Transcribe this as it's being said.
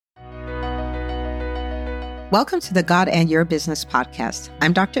Welcome to the God and Your Business podcast.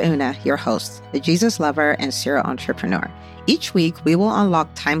 I'm Dr. Una, your host, the Jesus lover and serial entrepreneur. Each week, we will unlock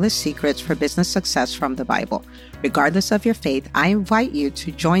timeless secrets for business success from the Bible. Regardless of your faith, I invite you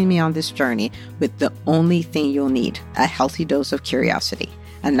to join me on this journey with the only thing you'll need, a healthy dose of curiosity.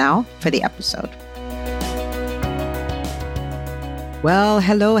 And now for the episode. Well,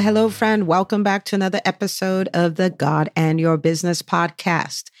 hello, friend. Welcome back to another episode of the God and Your Business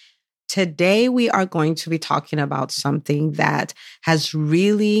podcast. Today, we are going to be talking about something that has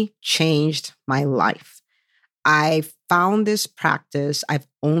really changed my life. I found this practice. I've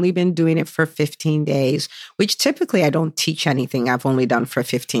only been doing it for 15 days, which typically I don't teach anything I've only done for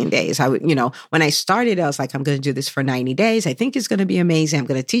 15 days. When I started, I was like, I'm going to do this for 90 days. I think it's going to be amazing. I'm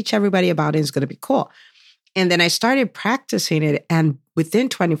going to teach everybody about it. It's going to be cool. And then I started practicing it. And within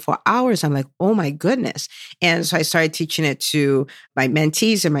 24 hours, I'm like, oh my goodness. And so I started teaching it to my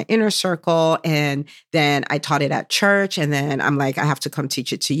mentees in my inner circle. And then I taught it at church. And then I'm like, I have to come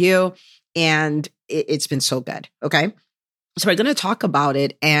teach it to you. And it's been so good. Okay. So we're going to talk about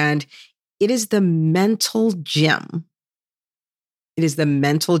it. And it is the mental gym. It is the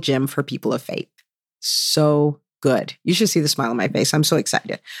mental gym for people of faith. So good. You should see the smile on my face. I'm so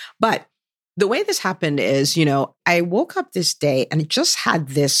excited. But the way this happened is, I woke up this day and just had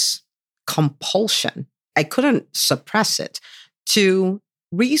this compulsion. I couldn't suppress it to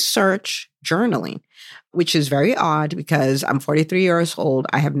research journaling, which is very odd because I'm 43 years old.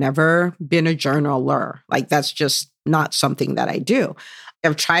 I have never been a journaler. Like that's just not something that I do.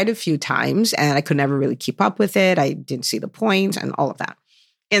 I've tried a few times and I could never really keep up with it. I didn't see the point and all of that.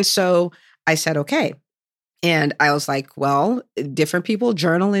 And so I said, okay. And I was like, well, different people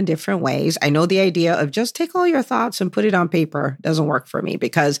journal in different ways. I know the idea of just take all your thoughts and put it on paper doesn't work for me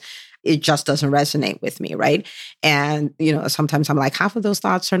because it just doesn't resonate with me, right? And, sometimes I'm like, half of those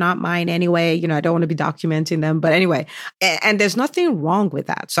thoughts are not mine anyway. I don't want to be documenting them. But anyway, and there's nothing wrong with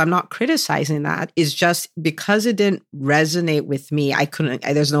that. So I'm not criticizing that. It's just because it didn't resonate with me,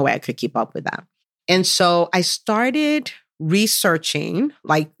 there's no way I could keep up with that. And so I started researching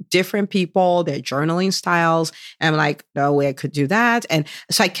like different people, their journaling styles. And I'm like, no way I could do that. And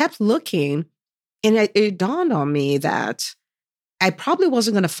so I kept looking and it dawned on me that I probably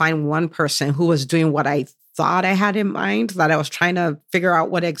wasn't going to find one person who was doing what I thought I had in mind, that I was trying to figure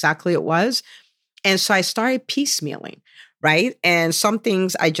out what exactly it was. And so I started piecemealing, right? And some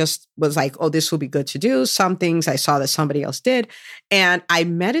things I just was like, oh, this will be good to do. Some things I saw that somebody else did. And I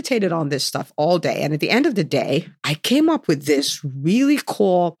meditated on this stuff all day. And at the end of the day, I came up with this really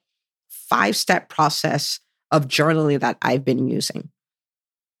cool 5-step process of journaling that I've been using.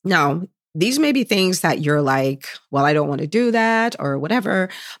 Now, these may be things that you're like, well, I don't want to do that or whatever,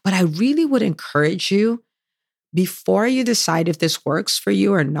 but I really would encourage you before you decide if this works for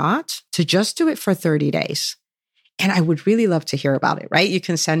you or not, to just do it for 30 days. And I would really love to hear about it, right? You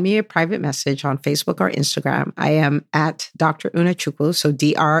can send me a private message on Facebook or Instagram. I am at Dr. Una Chukwu, so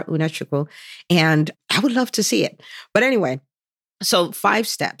Dr. Una Chukwu, and I would love to see it. But anyway, so 5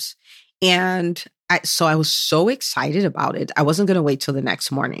 steps. And I was so excited about it. I wasn't going to wait till the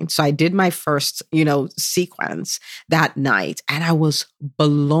next morning. So I did my first, sequence that night, and I was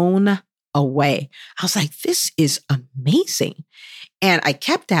blown away. I was like, this is amazing. And I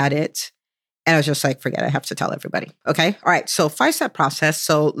kept at it. And I was just like, forget it, I have to tell everybody. Okay. All right. So 5-step process.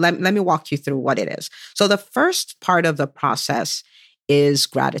 So let me walk you through what it is. So the first part of the process is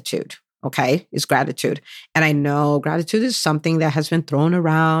gratitude. Okay. Is gratitude. And I know gratitude is something that has been thrown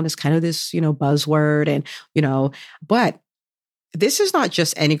around. It's kind of this, buzzword and, but this is not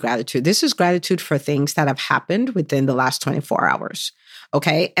just any gratitude. This is gratitude for things that have happened within the last 24 hours.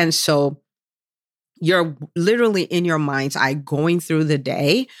 Okay. And so you're literally in your mind's eye going through the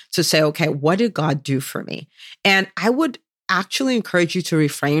day to say, okay, what did God do for me? And I would actually encourage you to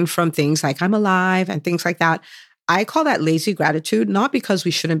refrain from things like I'm alive and things like that. I call that lazy gratitude, not because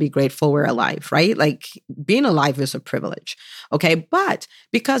we shouldn't be grateful we're alive, right? Like being alive is a privilege, okay? But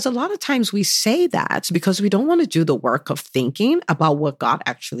because a lot of times we say that because we don't want to do the work of thinking about what God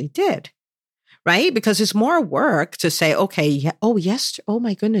actually did, right? Because it's more work to say, okay, oh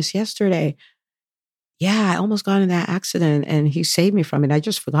my goodness, yesterday, yeah, I almost got in that accident and he saved me from it. I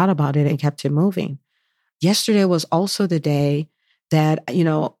just forgot about it and kept it moving. Yesterday was also the day that,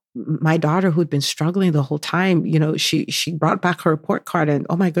 my daughter who'd been struggling the whole time, she brought back her report card and,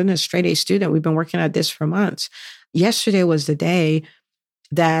 oh my goodness, straight A student. We've been working at this for months. Yesterday was the day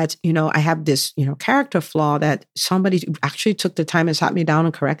that, I have this, character flaw that somebody actually took the time and sat me down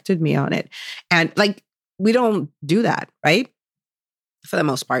and corrected me on it. And like, we don't do that, right? For the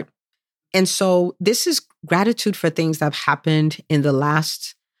most part. And so this is gratitude for things that have happened in the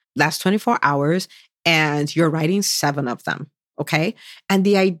last 24 hours. and you're writing 7 of them. Okay. And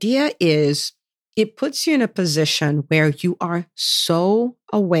the idea is it puts you in a position where you are so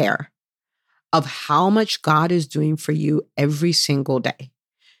aware of how much God is doing for you every single day.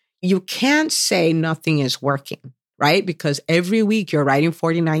 You can't say nothing is working, right? Because every week you're writing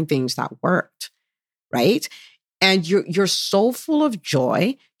 49 things that worked, right? And you're so full of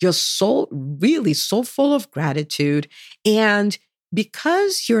joy. You're really so full of gratitude. And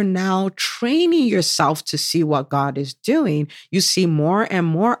because you're now training yourself to see what God is doing, you see more and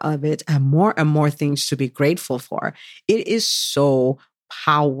more of it and more things to be grateful for. It is so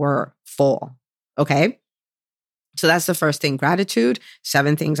powerful. Okay. So that's the first thing. Gratitude,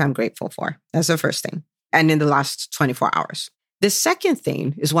 7 things I'm grateful for. That's the first thing. And in the last 24 hours. The second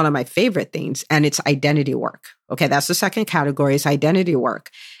thing is one of my favorite things, and it's identity work. Okay, that's the second category, is identity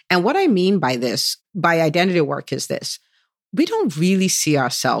work. And what I mean by this, by identity work, is this. We don't really see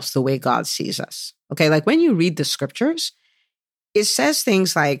ourselves the way God sees us. Okay, like when you read the scriptures, it says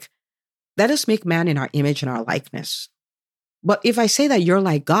things like, let us make man in our image and our likeness. But if I say that you're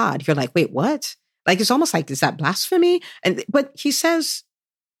like God, you're like, wait, what? Like, it's almost like, is that blasphemy? But he says,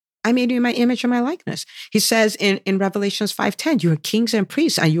 I made you in my image and my likeness. He says in Revelations 5:10, you're kings and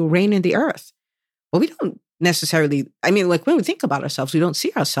priests and you reign in the earth. Well, we don't necessarily, like when we think about ourselves, we don't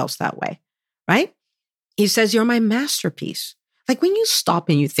see ourselves that way, right? He says, you're my masterpiece. Like when you stop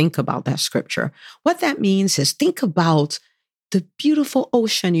and you think about that scripture, what that means is think about the beautiful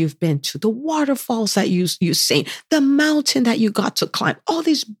ocean you've been to, the waterfalls that you've seen, the mountain that you got to climb, all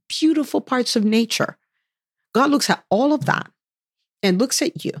these beautiful parts of nature. God looks at all of that and looks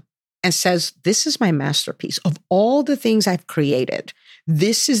at you and says, this is my masterpiece. Of all the things I've created,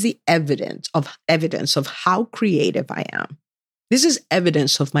 this is the evidence of how creative I am. This is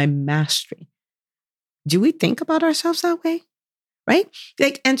evidence of my mastery. Do we think about ourselves that way? Right?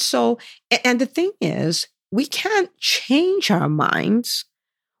 And the thing is, we can't change our minds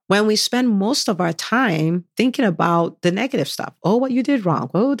when we spend most of our time thinking about the negative stuff. Oh, what you did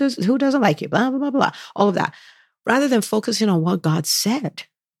wrong. Oh, who doesn't like you? Blah, blah, blah, blah. All of that. Rather than focusing on what God said.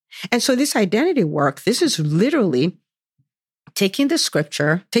 And so this identity work, this is literally taking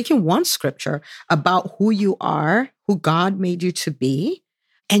one scripture about who you are, who God made you to be,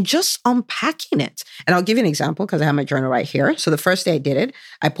 and just unpacking it. And I'll give you an example because I have my journal right here. So the first day I did it,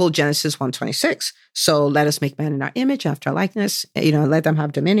 I pulled Genesis 1:26. So let us make man in our image, after our likeness, let them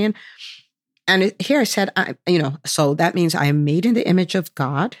have dominion. And here I said, so that means I am made in the image of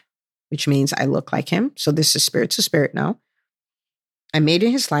God, which means I look like him. So this is spirit to spirit now. I'm made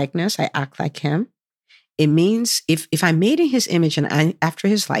in his likeness. I act like him. It means if I'm made in his image and after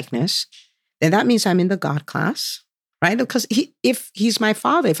his likeness, then that means I'm in the God class, right? Because if he's my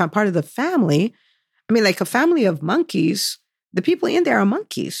father, if I'm part of the family, like a family of monkeys, the people in there are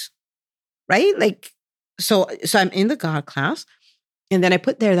monkeys, right? So I'm in the God class. And then I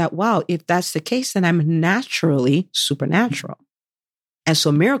put there that, wow, if that's the case, then I'm naturally supernatural. And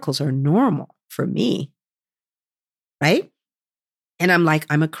so miracles are normal for me, right? And I'm like,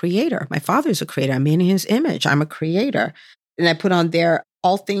 I'm a creator. My father's a creator. I'm in his image. I'm a creator. And I put on there,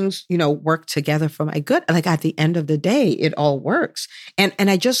 all things, work together for my good. Like at the end of the day, it all works. And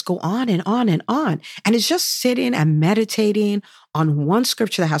I just go on and on and on. And it's just sitting and meditating on one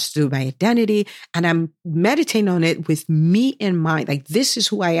scripture that has to do with my identity. And I'm meditating on it with me in mind. Like, this is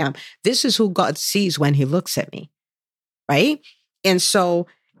who I am. This is who God sees when he looks at me, right? And so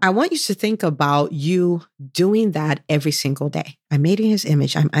I want you to think about you doing that every single day. I'm made in his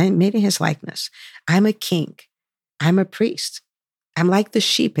image. I'm made in his likeness. I'm a king. I'm a priest. I'm like the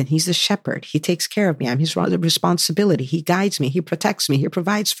sheep and he's the shepherd. He takes care of me. I'm his responsibility. He guides me. He protects me. He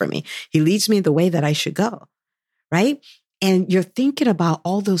provides for me. He leads me the way that I should go, right? And you're thinking about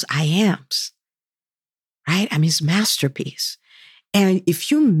all those I ams, right? I'm his masterpiece. And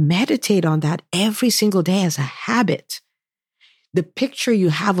if you meditate on that every single day as a habit, the picture you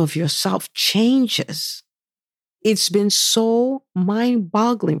have of yourself changes. It's been so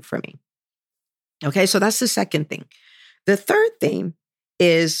mind-boggling for me. Okay, so that's the second thing. The third thing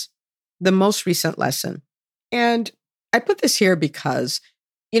is the most recent lesson. And I put this here because,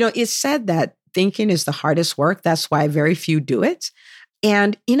 it's said that thinking is the hardest work. That's why very few do it.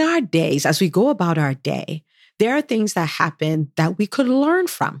 And in our days, as we go about our day, there are things that happen that we could learn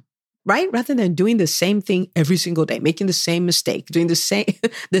from. Right? Rather than doing the same thing every single day, making the same mistake, doing the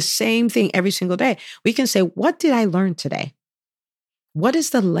same thing every single day, we can say, what did I learn today? What is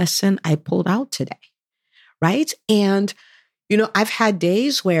the lesson I pulled out today? Right? And, I've had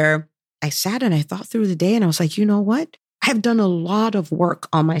days where I sat and I thought through the day and I was like, you know what? I have done a lot of work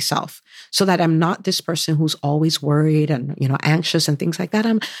on myself so that I'm not this person who's always worried and, anxious and things like that.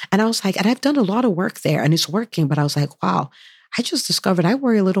 And I was like, and I've done a lot of work there and it's working, but I was like, wow, I just discovered I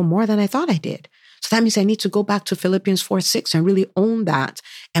worry a little more than I thought I did. So that means I need to go back to Philippians 4:6 and really own that.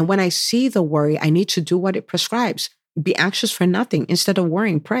 And when I see the worry, I need to do what it prescribes. Be anxious for nothing. Instead of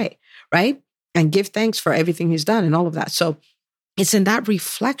worrying, pray, right? And give thanks for everything he's done and all of that. So it's in that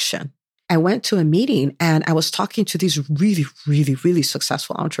reflection. I went to a meeting and I was talking to these really, really, really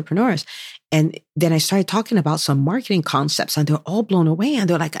successful entrepreneurs. And then I started talking about some marketing concepts and they're all blown away. And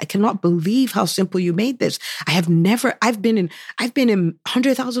they're like, I cannot believe how simple you made this. I've been in $100,000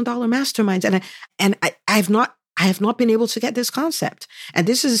 masterminds and I have not been able to get this concept. And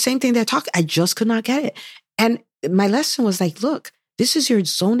this is the same thing I just could not get it. And my lesson was like, look, this is your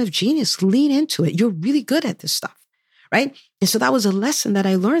zone of genius. Lean into it. You're really good at this stuff. Right. And so that was a lesson that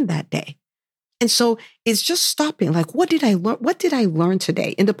I learned that day. And so it's just stopping. Like, what did I learn? What did I learn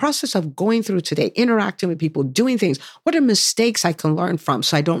today in the process of going through today, interacting with people, doing things? What are mistakes I can learn from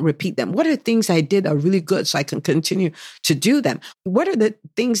so I don't repeat them? What are things I did are really good so I can continue to do them? What are the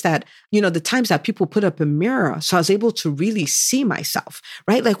things that, the times that people put up a mirror so I was able to really see myself,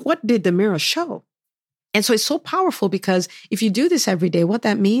 right? Like, what did the mirror show? And so it's so powerful because if you do this every day, what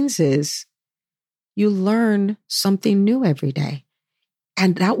that means is you learn something new every day.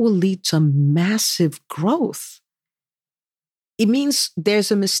 And that will lead to massive growth. It means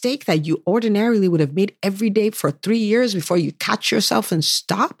there's a mistake that you ordinarily would have made every day for 3 years before you catch yourself and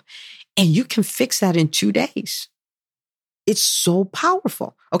stop. And you can fix that in 2 days. It's so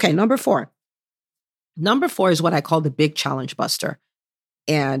powerful. Okay, number 4. Number 4 is what I call the big challenge buster.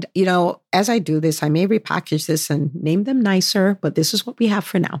 And, as I do this, I may repackage this and name them nicer, but this is what we have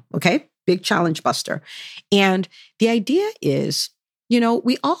for now. Okay, big challenge buster. And the idea is,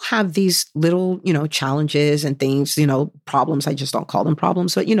 we all have these little, challenges and things, problems. I just don't call them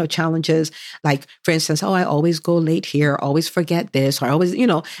problems, but, challenges like, for instance, I always go late here, always forget this, or I always,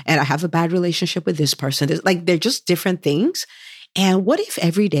 and I have a bad relationship with this person. Like, they're just different things. And what if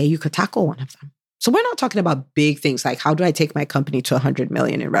every day you could tackle one of them? So we're not talking about big things like, how do I take my company to 100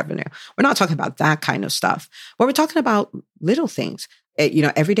 million in revenue? We're not talking about that kind of stuff. But we're talking about little things.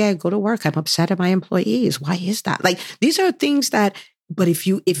 Every day I go to work, I'm upset at my employees. Why is that? Like, these are things that, but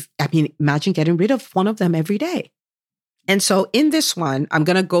imagine getting rid of one of them every day. And so in this one, I'm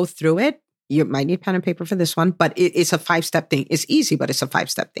going to go through it. You might need pen and paper for this one, but it's a 5-step thing. It's easy, but it's a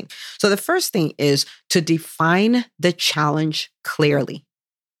 5-step thing. So the first thing is to define the challenge clearly.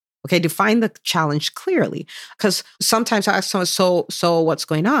 Okay, define the challenge clearly. Because sometimes I ask someone, so what's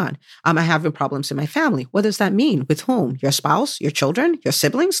going on? I'm having problems in my family. What does that mean? With whom? Your spouse, your children, your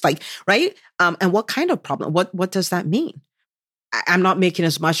siblings? Like, right? And what kind of problem? What does that mean? I'm not making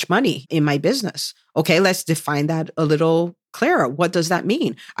as much money in my business. Okay, let's define that a little clearer. What does that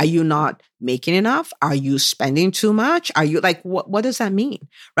mean? Are you not making enough? Are you spending too much? Are you like, what does that mean?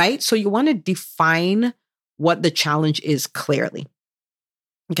 Right? So you want to define what the challenge is clearly.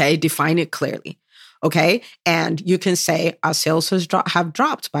 Okay, define it clearly. Okay, and you can say our sales have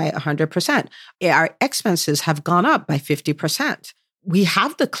dropped by 100%. Our expenses have gone up by 50%. We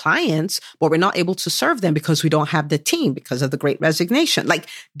have the clients, but we're not able to serve them because we don't have the team because of the Great Resignation. Like,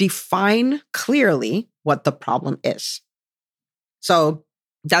 define clearly what the problem is. So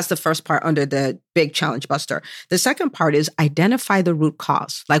that's the first part under the big challenge buster. The second part is identify the root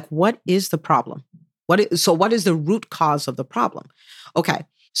cause. Like, what is the problem? What is the root cause of the problem? Okay,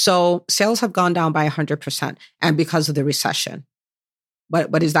 so sales have gone down by 100% and because of the recession.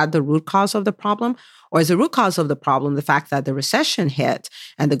 But is that the root cause of the problem? Or is the root cause of the problem the fact that the recession hit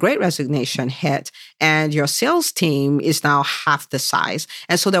and the Great Resignation hit and your sales team is now half the size?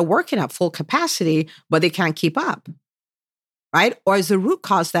 And so they're working at full capacity, but they can't keep up, right? Or is the root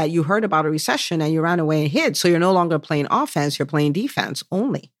cause that you heard about a recession and you ran away and hid, so you're no longer playing offense, you're playing defense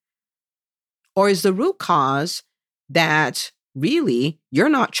only? Or is the root cause that really, you're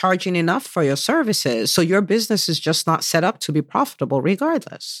not charging enough for your services, so your business is just not set up to be profitable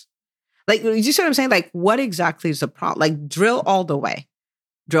regardless? Like, you see what I'm saying? Like, what exactly is the problem? Like, drill all the way,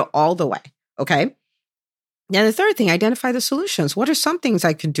 okay? Now, the third thing, identify the solutions. What are some things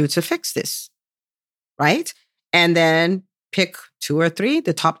I could do to fix this, right? And then pick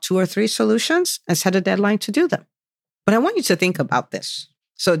the top 2 or 3 solutions and set a deadline to do them. But I want you to think about this.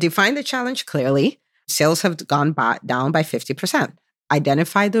 So define the challenge clearly. Sales have gone down by 50%.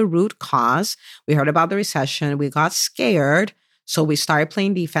 Identify the root cause. We heard about the recession. We got scared. So we started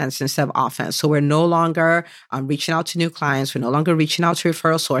playing defense instead of offense. So we're no longer reaching out to new clients. We're no longer reaching out to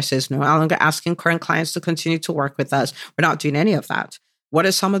referral sources. We're no longer asking current clients to continue to work with us. We're not doing any of that. What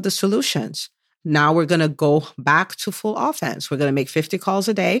are some of the solutions? Now we're going to go back to full offense. We're going to make 50 calls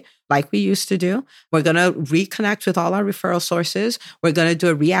a day like we used to do. We're going to reconnect with all our referral sources. We're going to do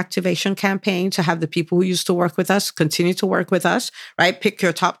a reactivation campaign to have the people who used to work with us continue to work with us, right? Pick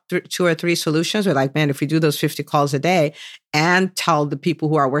your top 2 or 3 solutions. We're like, man, if we do those 50 calls a day and tell the people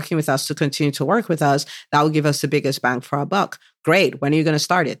who are working with us to continue to work with us, that will give us the biggest bang for our buck. Great. When are you going to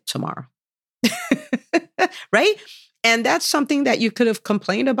start it? Tomorrow. Right? And that's something that you could have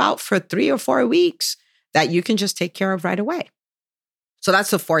complained about for 3 or 4 weeks that you can just take care of right away. So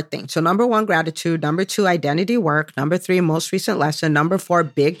that's the 4th thing. So number 1, gratitude. Number 2, identity work. Number 3, most recent lesson. Number 4,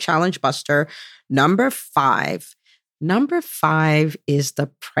 big challenge buster. Number 5 is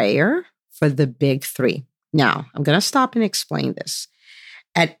the prayer for the big 3. Now, I'm going to stop and explain this.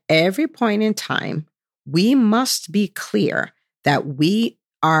 At every point in time, we must be clear that we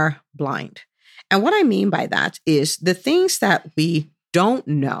are blind. And what I mean by that is the things that we don't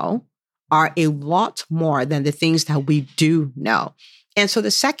know are a lot more than the things that we do know. And so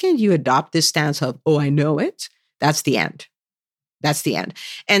the second you adopt this stance of, oh, I know it, that's the end. That's the end.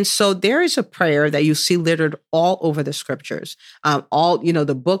 And so there is a prayer that you see littered all over the scriptures.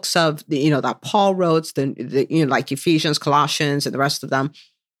 The books of, that Paul wrote, like Ephesians, Colossians, and the rest of them.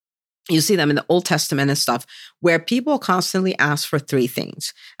 You see them in the Old Testament and stuff where people constantly ask for 3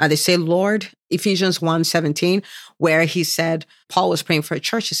 things. They say, Lord, Ephesians 1:17, where he said, Paul was praying for a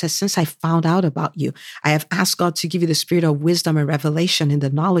church. He says, since I found out about you, I have asked God to give you the spirit of wisdom and revelation in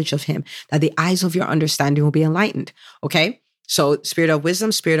the knowledge of him, that the eyes of your understanding will be enlightened. Okay. So spirit of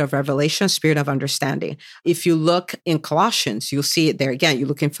wisdom, spirit of revelation, spirit of understanding. If you look in Colossians, you'll see it there again. You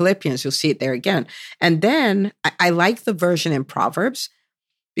look in Philippians, you'll see it there again. And then I like the version in Proverbs,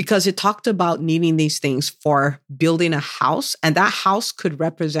 because it talked about needing these things for building a house. And that house could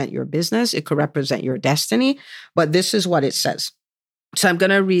represent your business. It could represent your destiny. But this is what it says. So I'm going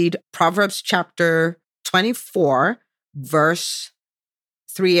to read Proverbs chapter 24, verse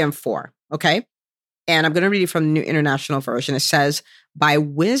 3 and 4. Okay. And I'm going to read it from the New International Version. It says, by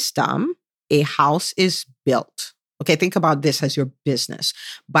wisdom, a house is built. Okay. Think about this as your business.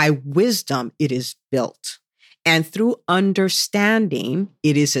 By wisdom, it is built. And through understanding,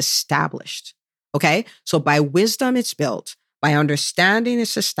 it is established. Okay? So by wisdom, it's built. By understanding,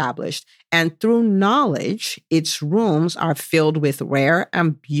 it's established. And through knowledge, its rooms are filled with rare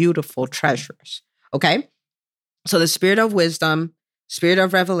and beautiful treasures. Okay? So the spirit of wisdom, spirit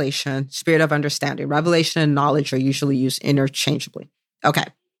of revelation, spirit of understanding. Revelation and knowledge are usually used interchangeably. Okay.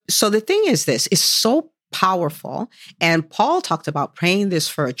 So the thing is this, it's so powerful. And Paul talked about praying this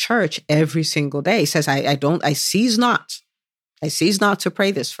for a church every single day. He says, I cease not to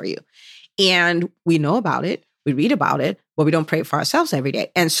pray this for you. And we know about it. We read about it, but we don't pray it for ourselves every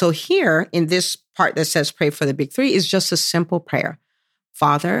day. And so here in this part that says pray for the big 3 is just a simple prayer.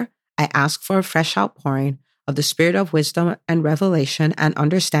 Father, I ask for a fresh outpouring of the spirit of wisdom and revelation and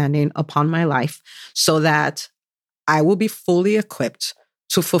understanding upon my life so that I will be fully equipped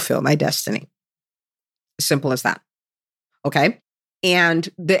to fulfill my destiny. Simple as that. Okay. And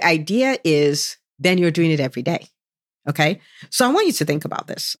the idea is then you're doing it every day. Okay. So I want you to think about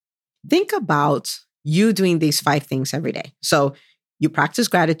this. Think about you doing these 5 things every day. So you practice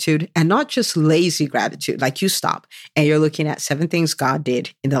gratitude, and not just lazy gratitude, like you stop and you're looking at 7 things God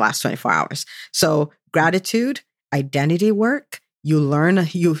did in the last 24 hours. So gratitude, identity work, you learn,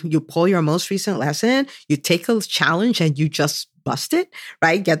 you pull your most recent lesson, you take a challenge and you just bust it,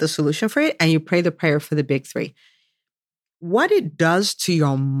 right? Get the solution for it, and you pray the prayer for the big 3. What it does to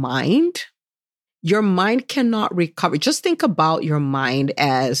your mind cannot recover. Just think about your mind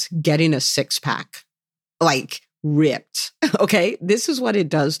as getting a 6-pack, like ripped. Okay. This is what it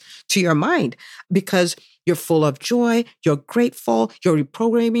does to your mind, because you're full of joy. You're grateful. You're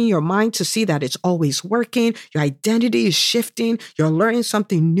reprogramming your mind to see that it's always working. Your identity is shifting. You're learning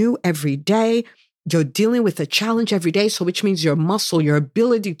something new every day. You're dealing with a challenge every day. So which means your muscle, your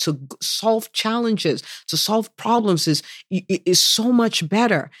ability to solve challenges, to solve problems is so much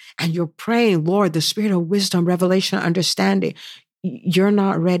better. And you're praying, Lord, the spirit of wisdom, revelation, understanding. You're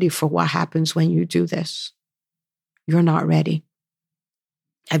not ready for what happens when you do this. You're not ready.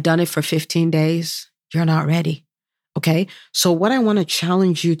 I've done it for 15 days. You're not ready. Okay. So what I want to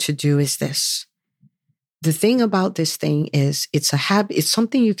challenge you to do is this. The thing about this thing is it's a habit. It's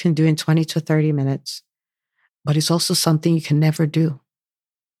something you can do in 20 to 30 minutes, but it's also something you can never do.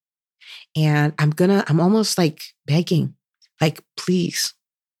 And I'm almost like begging, like, please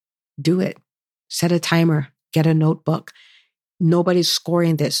do it. Set a timer, get a notebook. Nobody's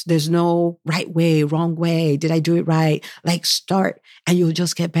scoring this. There's no right way, wrong way. Did I do it right? Like, start and you'll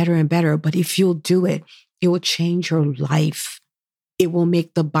just get better and better. But if you'll do it, it will change your life. It will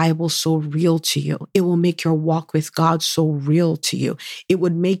make the Bible so real to you. It will make your walk with God so real to you. It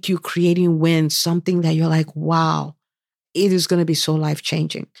would make you creating wins something that you're like, wow, it is going to be so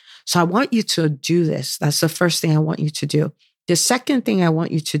life-changing. So I want you to do this. That's the first thing I want you to do. The second thing I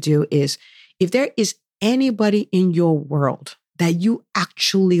want you to do is, if there is anybody in your world that you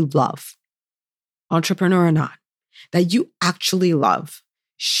actually love, entrepreneur or not, that you actually love,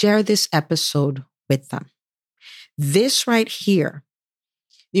 share this episode with them. This right here,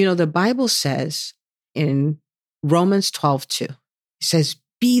 the Bible says in Romans 12:2, it says,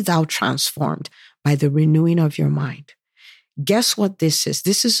 be thou transformed by the renewing of your mind. Guess what this is?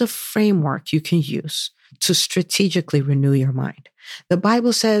 This is a framework you can use to strategically renew your mind. The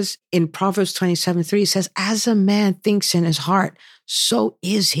Bible says in Proverbs 27:3, it says, as a man thinks in his heart, so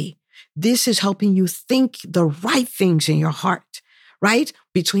is he. This is helping you think the right things in your heart, right?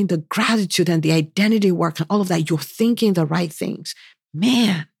 Between the gratitude and the identity work and all of that, you're thinking the right things.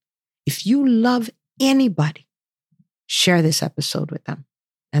 Man, if you love anybody, share this episode with them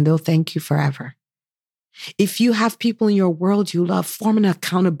and they'll thank you forever. If you have people in your world you love, form an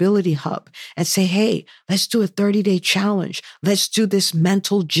accountability hub and say, hey, let's do a 30-day challenge. Let's do this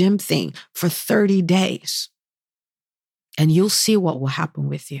mental gym thing for 30 days. And you'll see what will happen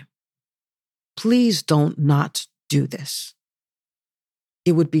with you. Please don't not do this.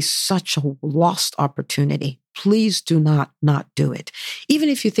 It would be such a lost opportunity. Please do not do it. Even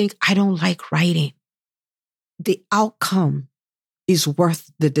if you think, I don't like writing, the outcome is worth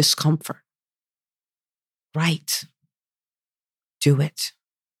the discomfort. Write. Do it.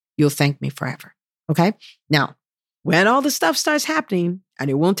 You'll thank me forever. Okay? Now, when all the stuff starts happening, and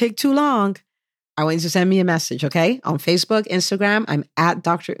it won't take too long, I want you to send me a message, okay? On Facebook, Instagram, I'm at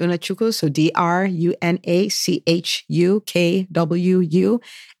Dr. Unachukwu, so DrUnachukwu,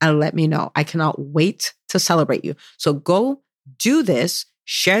 and let me know. I cannot wait to celebrate you. So go do this,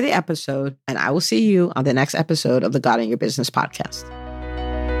 share the episode, and I will see you on the next episode of the God in Your Business podcast.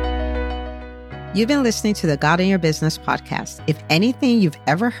 You've been listening to the God in Your Business podcast. If anything you've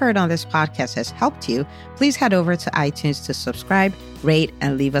ever heard on this podcast has helped you, please head over to iTunes to subscribe, rate,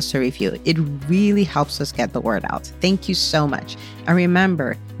 and leave us a review. It really helps us get the word out. Thank you so much. And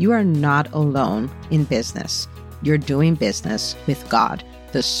remember, you are not alone in business. You're doing business with God,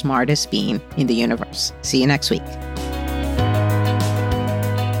 the smartest being in the universe. See you next week.